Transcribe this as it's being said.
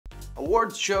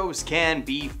Awards shows can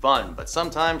be fun, but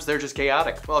sometimes they're just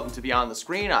chaotic. Welcome to Beyond the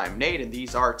Screen, I'm Nate, and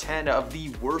these are 10 of the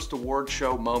worst award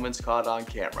show moments caught on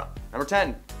camera. Number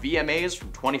 10, VMAs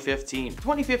from 2015.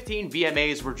 2015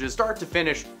 VMAs were just start to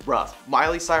finish rough.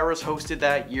 Miley Cyrus hosted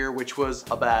that year, which was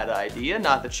a bad idea.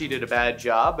 Not that she did a bad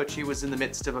job, but she was in the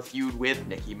midst of a feud with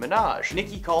Nicki Minaj.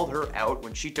 Nicki called her out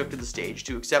when she took to the stage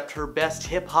to accept her Best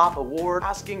Hip Hop award,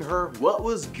 asking her what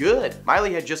was good.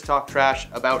 Miley had just talked trash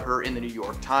about her in the New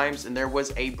York Times, and there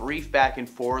was a brief back and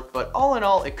forth, but all in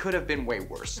all, it could have been way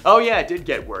worse. Oh yeah, it did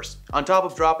get worse. On top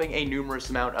of dropping a numerous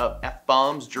amount of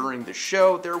F-bombs during the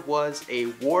show, there was a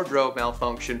wardrobe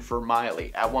malfunction for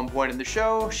Miley. At one point in the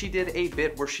show, she did a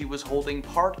bit where she was holding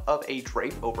part of a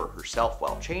drape over herself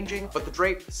while changing, but the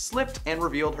drape slipped and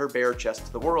revealed her bare chest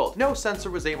to the world. No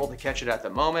censor was able to catch it at the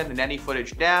moment, and any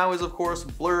footage now is of course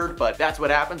blurred, but that's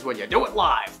what happens when you do it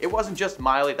live. It wasn't just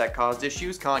Miley that caused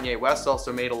issues. Kanye West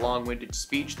also made a long-winded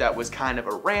speech that was kind of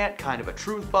a rant, kind of a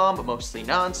truth bomb, but mostly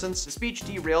nonsense. The speech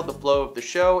derailed the flow of the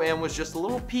show and was just a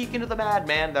little peek into the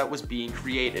madman that was being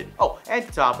created. Oh, and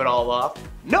to top it all off,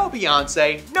 no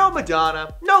Beyonce, no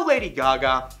Madonna, no Lady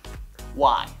Gaga.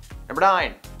 Why? Number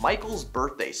 9, Michael's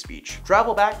birthday speech.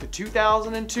 Travel back to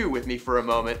 2002 with me for a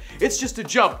moment. It's just a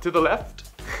jump to the left.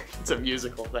 It's a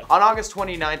musical thing. On August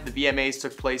 29th, the VMAs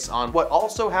took place on what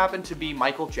also happened to be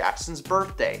Michael Jackson's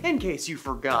birthday. In case you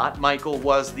forgot, Michael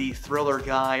was the Thriller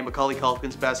guy, Macaulay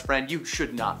Culkin's best friend. You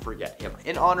should not forget him.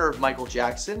 In honor of Michael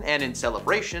Jackson and in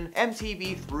celebration,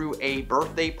 MTV threw a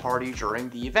birthday party during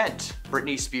the event.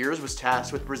 Britney Spears was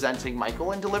tasked with presenting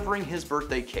Michael and delivering his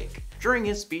birthday cake. During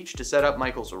his speech to set up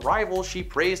Michael's arrival, she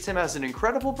praised him as an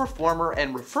incredible performer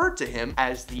and referred to him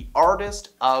as the artist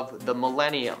of the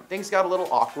millennium. Things got a little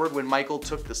awkward when Michael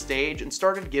took the stage and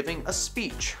started giving a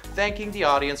speech, thanking the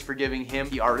audience for giving him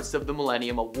the Artist of the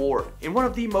Millennium award. In one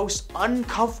of the most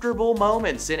uncomfortable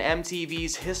moments in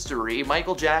MTV's history,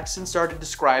 Michael Jackson started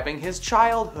describing his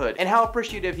childhood and how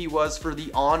appreciative he was for the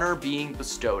honor being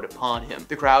bestowed upon him.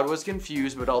 The crowd was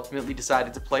confused, but ultimately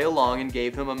decided to play along and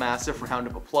gave him a massive round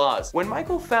of applause. When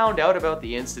Michael found out about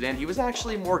the incident, he was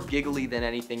actually more giggly than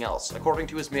anything else. According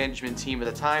to his management team at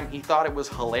the time, he thought it was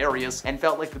hilarious and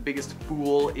felt like the biggest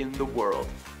fool in the world.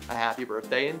 A happy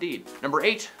birthday indeed. Number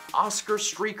 8, Oscar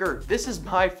Streaker. This is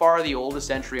by far the oldest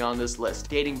entry on this list,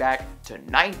 dating back to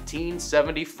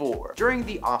 1974. During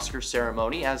the Oscar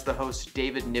ceremony, as the host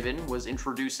David Niven was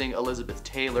introducing Elizabeth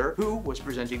Taylor, who was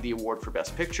presenting the award for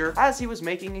Best Picture, as he was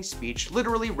making a speech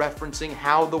literally referencing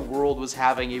how the world was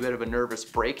having a bit of a nervous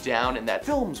breakdown and that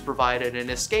films provided an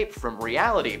escape from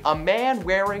reality. A man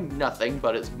wearing nothing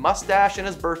but his mustache and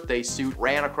his birthday suit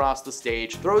ran across the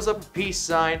stage, throws up a peace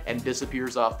sign, and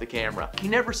disappears off the camera. He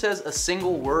never says a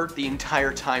single word the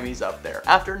entire time he's up there.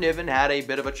 After Niven had a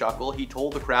bit of a chuckle, he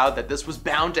told the crowd that this was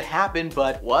bound to happen,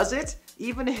 but was it?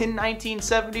 Even in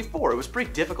 1974, it was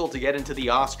pretty difficult to get into the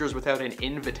Oscars without an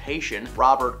invitation.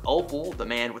 Robert Opel, the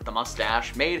man with the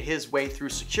mustache, made his way through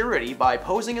security by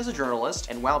posing as a journalist,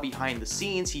 and while behind the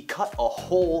scenes, he cut a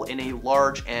hole in a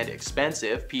large and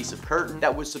expensive piece of curtain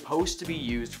that was supposed to be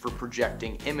used for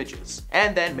projecting images,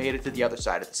 and then made it to the other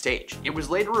side of the stage. It was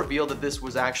later revealed that this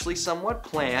was actually somewhat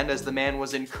planned, as the man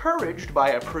was encouraged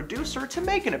by a producer to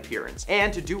make an appearance,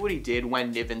 and to do what he did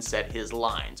when Niven said his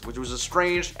lines, which was a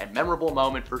strange and memorable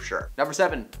moment for sure. Number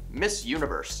 7, Miss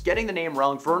Universe. Getting the name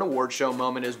wrong for an award show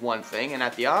moment is one thing, and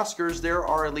at the Oscars, there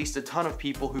are at least a ton of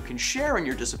people who can share in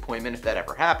your disappointment if that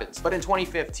ever happens. But in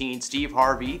 2015, Steve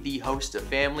Harvey, the host of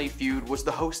Family Feud, was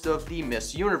the host of the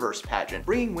Miss Universe pageant,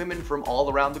 bringing women from all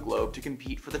around the globe to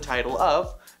compete for the title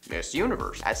of Miss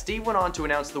Universe. As Steve went on to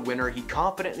announce the winner, he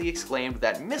confidently exclaimed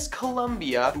that Miss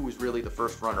Colombia, who was really the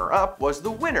first runner-up, was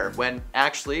the winner, when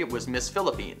actually it was Miss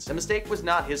Philippines. The mistake was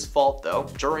not his fault though.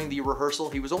 During the rehearsal,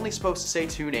 he was only supposed to say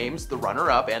 2 names, the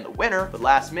runner-up and the winner, but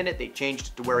last minute they changed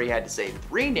it to where he had to say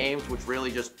 3 names, which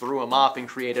really just threw him off and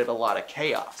created a lot of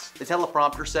chaos. The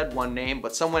teleprompter said 1 name,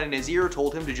 but someone in his ear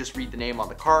told him to just read the name on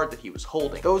the card that he was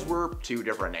holding. Those were 2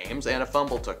 different names, and a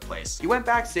fumble took place. He went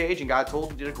backstage and got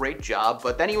told he did a great job,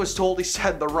 but then he was told he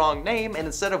said the wrong name, and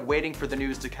instead of waiting for the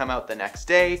news to come out the next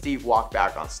day, Steve walked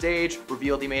back on stage,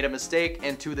 revealed he made a mistake,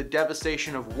 and to the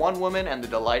devastation of one woman and the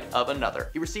delight of another.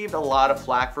 He received a lot of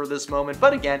flack for this moment,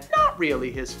 but again, not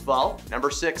really his fault. Number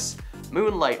 6,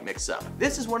 Moonlight Mix Up.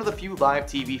 This is one of the few live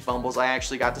TV fumbles I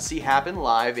actually got to see happen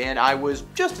live, and I was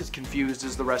just as confused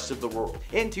as the rest of the world.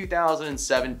 In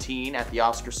 2017, at the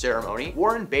Oscar ceremony,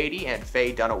 Warren Beatty and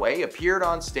Faye Dunaway appeared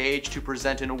on stage to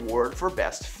present an award for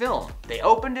Best Film. They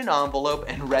opened an envelope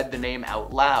and read the name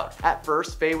out loud. At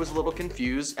first, Faye was a little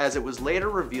confused, as it was later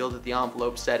revealed that the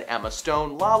envelope said Emma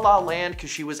Stone La La Land because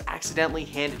she was accidentally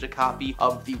handed a copy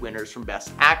of the winners from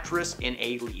Best Actress in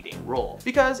a leading role.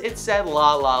 Because it said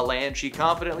La La Land, she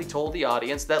confidently told the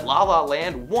audience that La La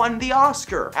Land won the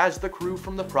Oscar. As the crew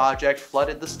from the project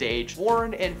flooded the stage,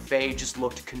 Warren and Faye just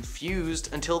looked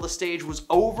confused until the stage was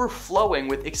overflowing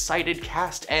with excited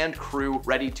cast and crew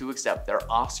ready to accept their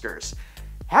Oscars.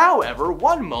 However,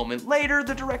 one moment later,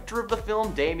 the director of the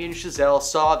film, Damien Chazelle,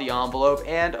 saw the envelope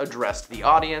and addressed the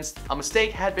audience. A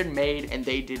mistake had been made and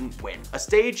they didn't win. A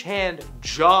stagehand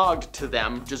jogged to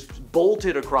them, just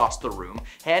bolted across the room,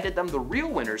 handed them the real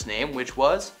winner's name, which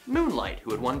was Moonlight,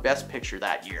 who had won Best Picture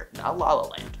that year, not La La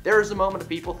Land. There is a moment of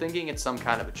people thinking it's some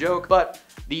kind of a joke, but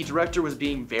the director was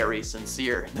being very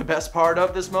sincere. The best part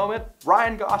of this moment,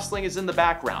 Ryan Gosling is in the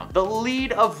background, the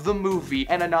lead of the movie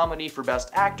and a nominee for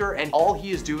Best Actor, and all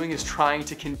he is doing is trying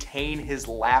to contain his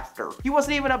laughter. He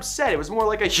wasn't even upset, it was more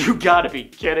like a "you gotta be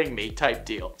kidding me" type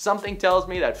deal. Something tells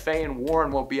me that Faye and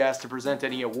Warren won't be asked to present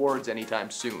any awards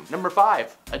anytime soon. Number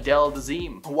 5, Adele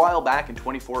Dezeem. A while back in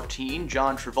 2014,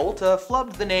 John Travolta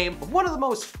flubbed the name of one of the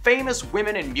most famous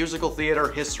women in musical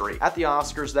theater history. At the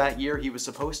Oscars that year, he was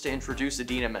supposed to introduce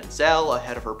Idina Menzel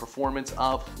ahead of her performance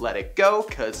of Let It Go,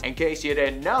 cause in case you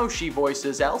didn't know, she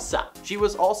voices Elsa. She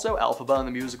was also Elphaba in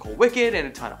the musical Wicked and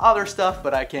a ton of other stuff,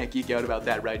 but I can't geek out about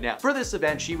that right now. For this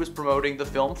event, she was promoting the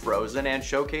film Frozen and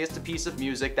showcased a piece of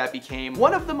music that became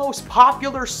one of the most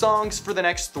popular songs for the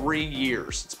next 3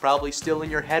 years. It's probably still in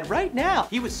your head right now.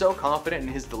 He was so confident in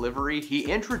his delivery, he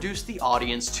introduced the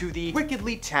audience to the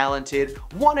wickedly talented,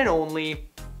 one and only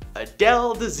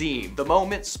Adele Dezeem. The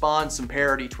moment spawned some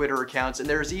parody Twitter accounts, and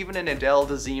there's even an Adele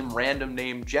Dezeem random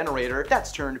name generator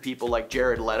that's turned people like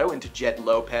Jared Leto into Jed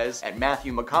Lopez and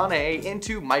Matthew McConaughey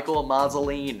into Michael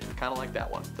Mazzoline. Kinda like that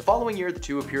one. The following year, the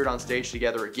two appeared on stage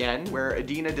together again, where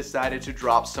Idina decided to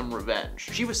drop some revenge.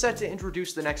 She was set to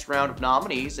introduce the next round of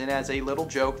nominees, and as a little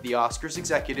joke, the Oscars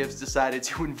executives decided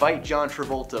to invite John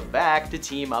Travolta back to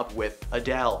team up with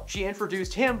Adele. She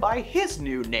introduced him by his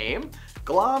new name,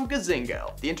 Glom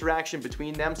Gazingo. The interaction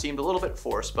between them seemed a little bit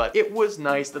forced, but it was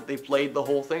nice that they played the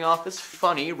whole thing off as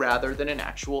funny rather than an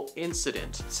actual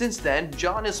incident. Since then,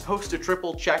 John is supposed to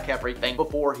triple check everything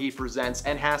before he presents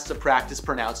and has to practice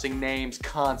pronouncing names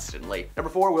constantly. Number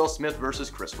 4, Will Smith versus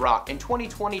Chris Rock. In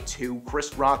 2022,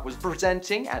 Chris Rock was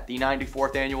presenting at the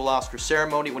 94th annual Oscar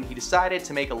ceremony when he decided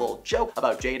to make a little joke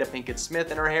about Jada Pinkett Smith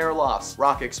and her hair loss.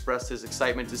 Rock expressed his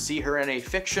excitement to see her in a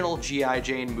fictional G.I.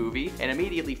 Jane movie, and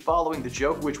immediately following the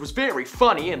joke, which was very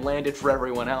funny and landed for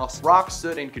everyone else, Rock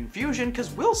stood in confusion because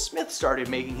Will Smith started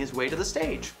making his way to the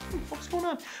stage. What's going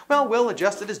on? Well, Will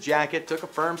adjusted his jacket, took a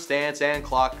firm stance, and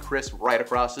clocked Chris right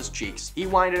across his cheeks. He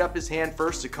winded up his hand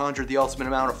first to conjure the ultimate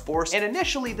amount of force, and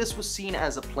initially this was seen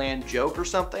as a planned joke or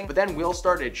something, but then Will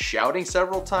started shouting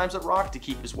several times at Rock to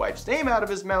keep his wife's name out of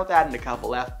his mouth, adding a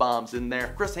couple F-bombs in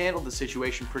there. Chris handled the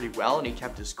situation pretty well, and he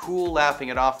kept his cool, laughing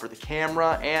it off for the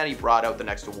camera, and he brought out the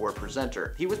next award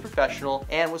presenter. He was professional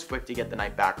and was quick to get the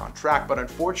night back on track, but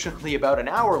unfortunately about an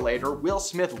hour later, Will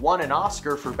Smith won an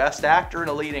Oscar for Best Actor in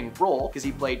a leading role because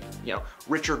he played,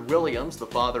 Richard Williams, the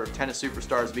father of tennis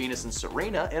superstars Venus and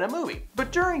Serena, in a movie.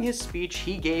 But during his speech,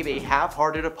 he gave a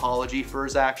half-hearted apology for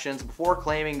his actions before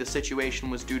claiming the situation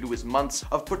was due to his months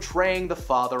of portraying the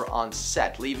father on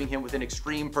set, leaving him with an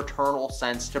extreme paternal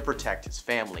sense to protect his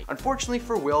family. Unfortunately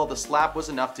for Will, the slap was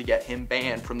enough to get him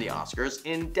banned from the Oscars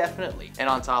indefinitely. And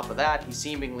on top of that, he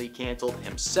seemingly canceled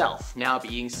himself, now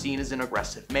being seen as an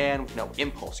aggressive man with no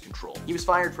impulse control. He was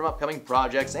fired from upcoming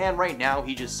projects, and right now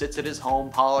he just sits at his home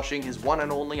polishing his one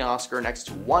and only Oscar next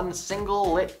to one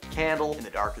single lit candle in the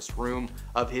darkest room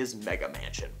of his mega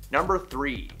mansion. Number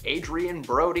 3, Adrien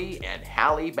Brody and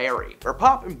Halle Berry. We're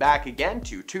popping back again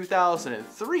to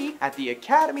 2003 at the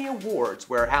Academy Awards,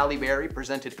 where Halle Berry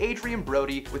presented Adrien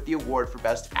Brody with the award for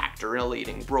Best Actor in a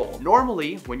Leading Role.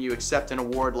 Normally, when you accept an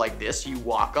award like this, you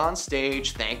walk on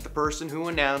stage, thank the person who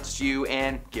announced you,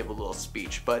 and give a little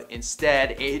speech. But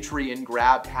instead, Adrien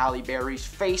grabbed Halle Berry's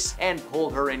face and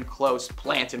pulled her in close,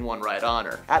 planting one right on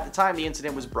her. At the time, the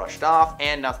incident was brushed off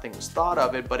and nothing was thought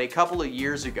of it, but a couple of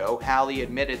years ago, Halle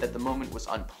admitted that the moment was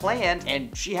unplanned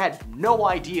and she had no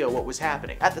idea what was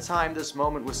happening. At the time, this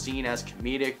moment was seen as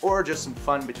comedic or just some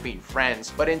fun between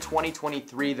friends, but in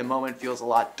 2023, the moment feels a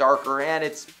lot darker and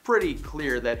it's pretty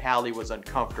clear that Halle was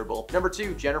uncomfortable. Number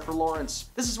 2, Jennifer Lawrence.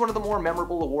 This is one of the more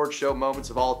memorable award award show moments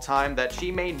of all time that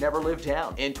she may never live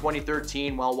down. In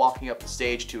 2013, while walking up the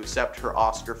stage to accept her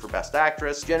Oscar for Best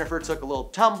Actress, Jennifer took a little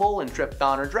tumble and tripped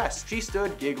on her dress. She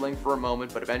stood giggling for a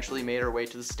moment, but eventually made her way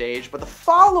to the stage. But the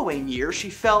following year, she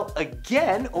fell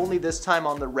again, only this time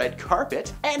on the red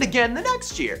carpet, and again the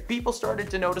next year. People started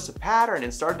to notice a pattern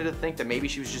and started to think that maybe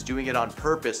she was just doing it on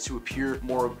purpose to appear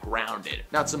more grounded.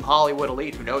 Not some Hollywood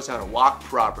elite who knows how to walk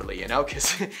properly, you know?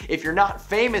 Because if you're not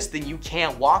famous, then you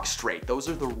can't walk straight. Those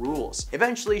are the rules.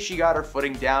 Eventually, she got her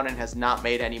footing down and has not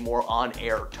made any more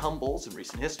on-air tumbles in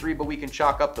recent history, but we can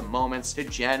chalk up the moments to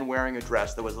Jen wearing a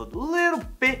dress that was a little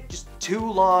bit just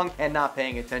too long and not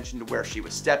paying attention to where she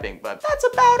was stepping, but that's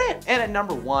about it. And at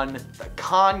number 1, the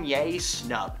Kanye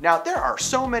snub. Now, there are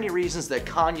so many reasons that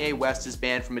Kanye West is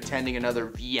banned from attending another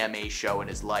VMA show in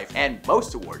his life, and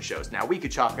most award shows. Now, we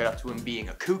could chalk it up to him being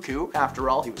a cuckoo. After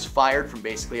all, he was fired from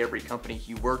basically every company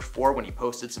he worked for when he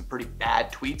posted some pretty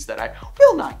bad tweets that I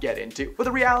will not get into. But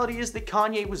the reality is that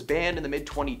Kanye was banned in the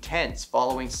mid-2010s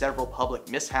following several public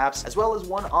mishaps, as well as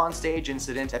one onstage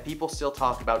incident that people still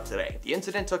talk about today. The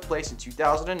incident took place in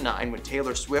 2009 when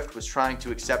Taylor Swift was trying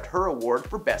to accept her award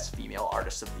for Best Female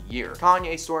Artist of the Year.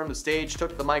 Kanye stormed the stage,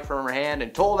 took the mic from her hand,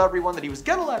 and told everyone that he was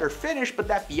gonna let her finish, but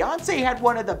that Beyonce had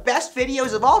one of the best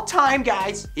videos of all time,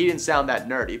 guys. He didn't sound that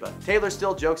nerdy, but Taylor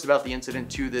still jokes about the incident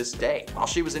to this day. While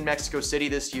she was in Mexico City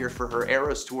this year for her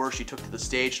Eras tour, she took to the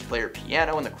stage to play her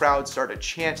piano and the crowd started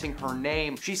chanting her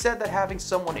name. She said that having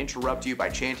someone interrupt you by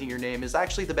chanting your name is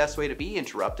actually the best way to be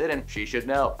interrupted, and she should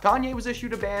know. Kanye was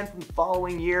issued a ban from the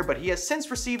following year, but he has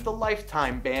since received a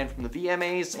lifetime ban from the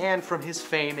VMAs and from his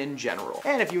fame in general.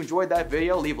 And if you enjoyed that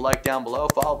video, leave a like down below,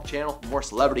 follow the channel for more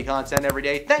celebrity content every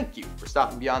day. Thank you for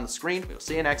stopping beyond the screen. We'll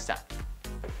see you next time.